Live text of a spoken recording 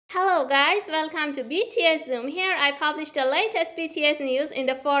Hello guys, welcome to BTS Zoom. Here I publish the latest BTS news in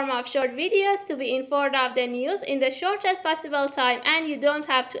the form of short videos to be informed of the news in the shortest possible time, and you don't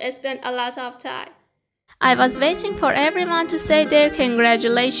have to spend a lot of time. I was waiting for everyone to say their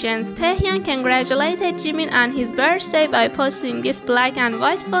congratulations. Taehyun congratulated Jimin on his birthday by posting this black and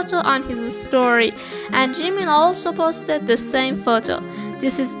white photo on his story, and Jimin also posted the same photo.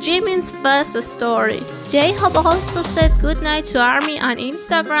 This is Jimin's first story. J-Hope also said goodnight to ARMY on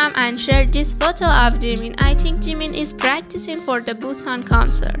Instagram and shared this photo of Jimin. I think Jimin is practicing for the Busan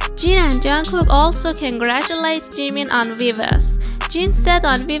concert. Jin and Jungkook also congratulate Jimin on weverse. Jin said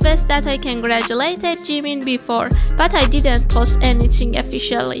on weverse that I congratulated Jimin before, but I didn't post anything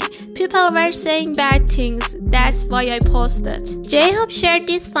officially. People were saying bad things, that's why I posted. J-Hope shared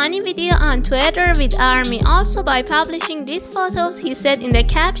this funny video on Twitter with ARMY. Also by publishing these photos, he said in the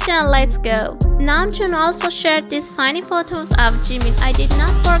caption, "Let's go." Namjoon also shared these funny photos of Jimin. I did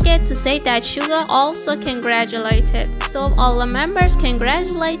not forget to say that Suga also congratulated. So all the members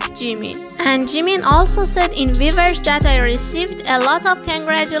congratulate Jimin. And Jimin also said in weverse that I received a lot of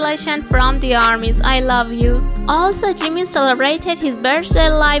congratulations from the ARMYs. I love you. Also, Jimin celebrated his birthday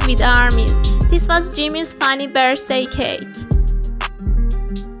live with ARMYs. This was Jimin's funny birthday cake.